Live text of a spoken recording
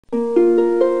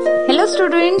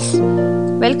students,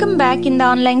 welcome back in the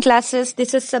online classes.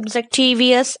 This is subject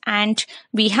EVS and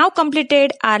we have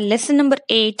completed our lesson number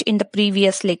 8 in the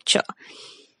previous lecture.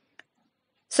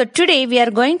 So today we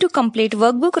are going to complete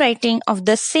workbook writing of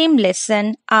the same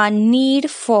lesson, our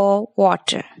need for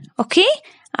water. Okay,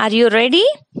 are you ready?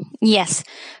 Yes.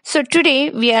 So today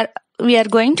we are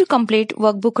going to complete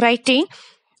workbook writing.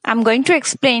 I'm going to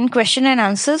explain question and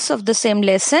answers of the same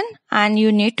lesson and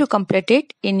you need to complete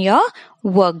it in your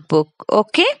workbook.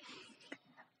 Okay.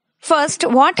 First,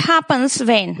 what happens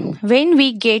when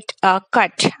we get a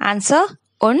cut? Answer,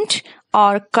 wund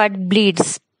or cut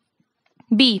bleeds.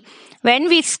 B. When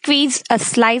we squeeze a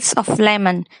slice of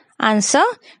lemon. Answer,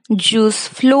 juice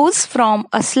flows from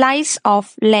a slice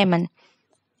of lemon.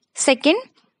 Second,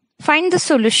 find the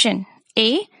solution.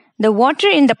 A. The water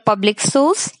in the public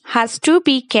source has to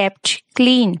be kept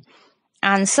clean.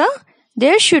 Answer,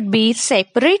 there should be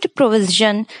separate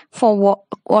provision for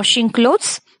washing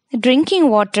clothes, drinking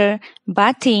water,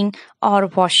 bathing or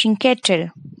washing kettle.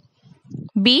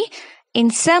 B.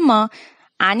 In summer,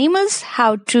 animals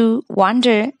have to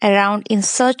wander around in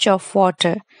search of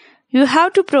water. You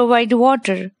have to provide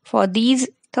water for these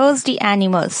thirsty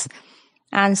animals.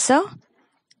 Answer,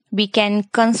 we can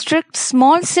construct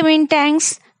small cement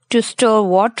tanks to store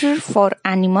water for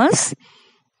animals.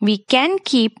 We can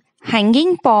keep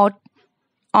hanging pot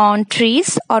on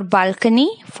trees or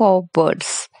balcony for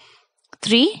birds.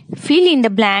 3. Fill in the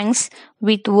blanks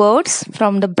with words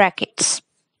from the brackets.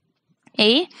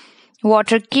 A.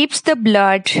 Water keeps the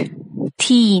blood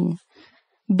thin.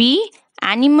 B.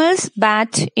 Animals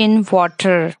bath in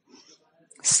water.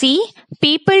 C.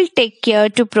 People take care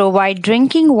to provide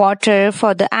drinking water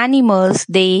for the animals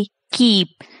they keep.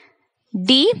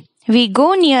 D. We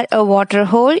go near a water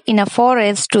hole in a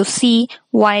forest to see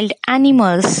wild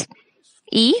animals.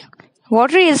 E.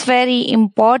 Water is very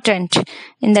important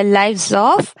in the lives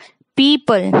of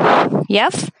people.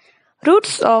 F.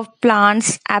 Roots of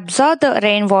plants absorb the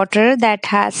rainwater that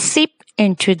has seeped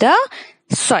into the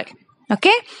soil.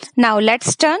 Okay. Now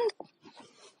let's turn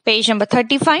page number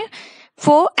 35.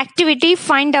 For activity,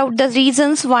 find out the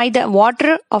reasons why the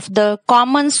water of the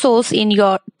common source in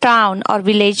your town or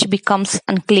village becomes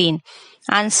unclean.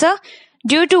 Answer,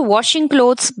 due to washing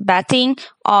clothes, bathing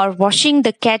or washing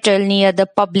the cattle near the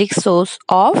public source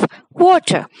of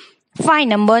water. 5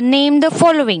 number, name the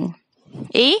following.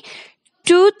 A.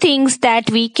 2 things that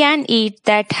we can eat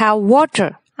that have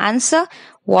water. Answer,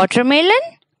 watermelon,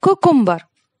 cucumber.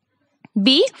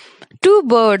 B. 2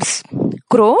 birds,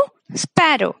 crow,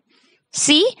 sparrow.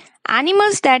 C.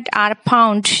 Animals that are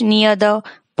found near the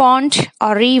pond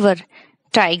or river.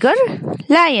 Tiger,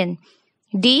 lion.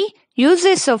 D.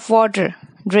 Uses of water.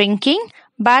 Drinking,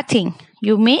 bathing.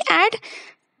 You may add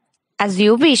as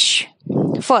you wish.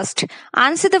 First,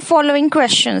 answer the following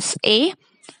questions. A.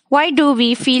 Why do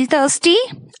we feel thirsty?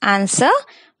 Answer,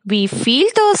 we feel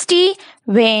thirsty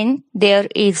when there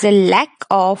is a lack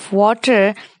of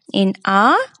water in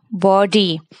our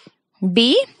body.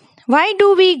 B. Why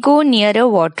do we go near a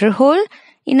water hole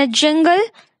in a jungle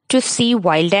to see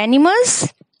wild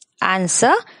animals?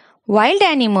 Answer, wild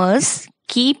animals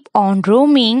keep on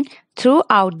roaming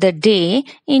throughout the day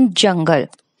in jungle.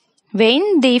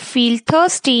 When they feel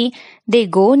thirsty, they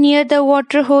go near the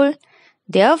water hole.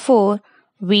 Therefore,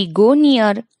 we go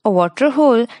near a water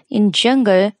hole in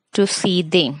jungle to see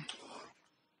them.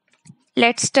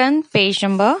 Let's turn page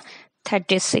number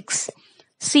 36.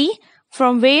 See,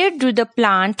 from where do the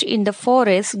plants in the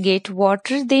forest get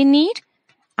water they need?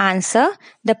 Answer,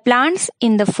 the plants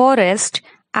in the forest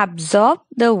absorb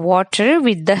the water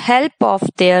with the help of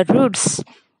their roots.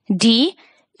 D.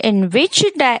 In which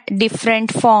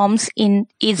different forms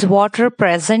is water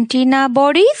present in our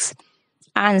bodies?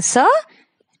 Answer,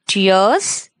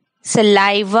 tears,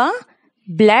 saliva,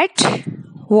 blood,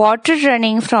 water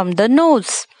running from the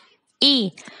nose.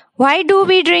 E. Why do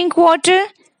we drink water?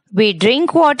 We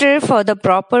drink water for the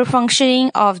proper functioning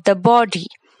of the body.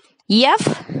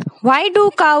 F. Why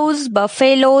do cows,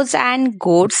 buffaloes and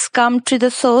goats come to the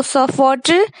source of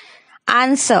water?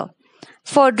 Answer,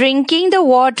 for drinking the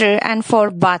water and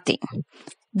for bathing.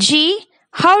 G.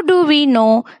 How do we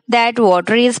know that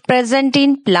water is present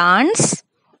in plants?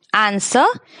 Answer,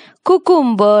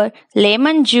 cucumber,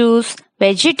 lemon juice,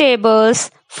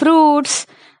 vegetables, fruits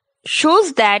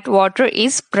shows that water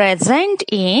is present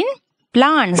in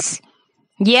plants.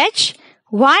 Yet,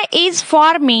 why is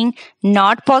farming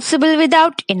not possible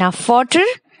without enough water?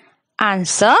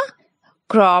 Answer,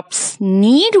 crops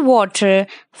need water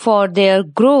for their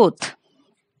growth.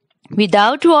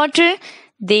 Without water,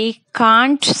 they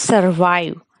can't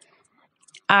survive.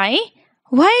 I.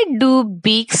 Why do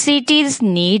big cities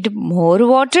need more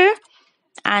water?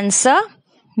 Answer.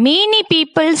 Many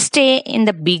people stay in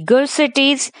the bigger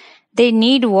cities. They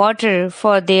need water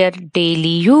for their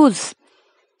daily use.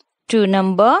 2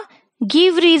 number.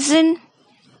 Give reason.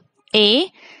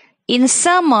 A. In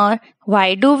summer,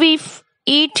 why do we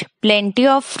eat plenty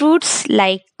of fruits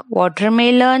like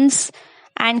watermelons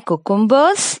and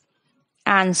cucumbers?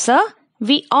 Answer.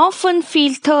 We often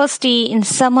feel thirsty in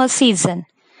summer season.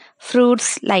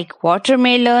 Fruits like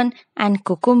watermelon and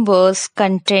cucumbers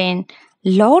contain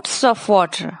lots of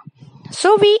water,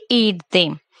 so we eat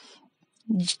them.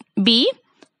 B.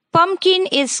 Pumpkin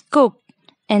is cooked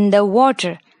in the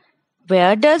water.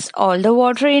 Where does all the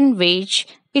water in which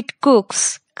it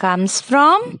cooks comes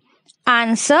from?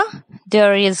 Answer.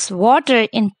 There is water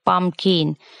in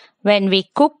pumpkin. When we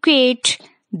cook it,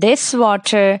 this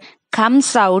water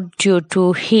comes out due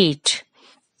to heat.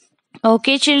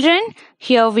 Okay, children,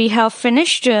 here we have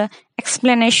finished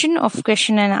explanation of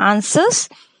question and answers.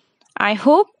 I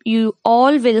hope you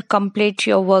all will complete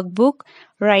your workbook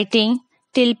writing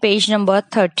till page number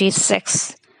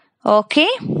 36. Okay,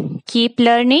 keep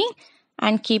learning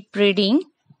and keep reading.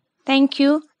 Thank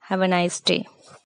you. Have a nice day.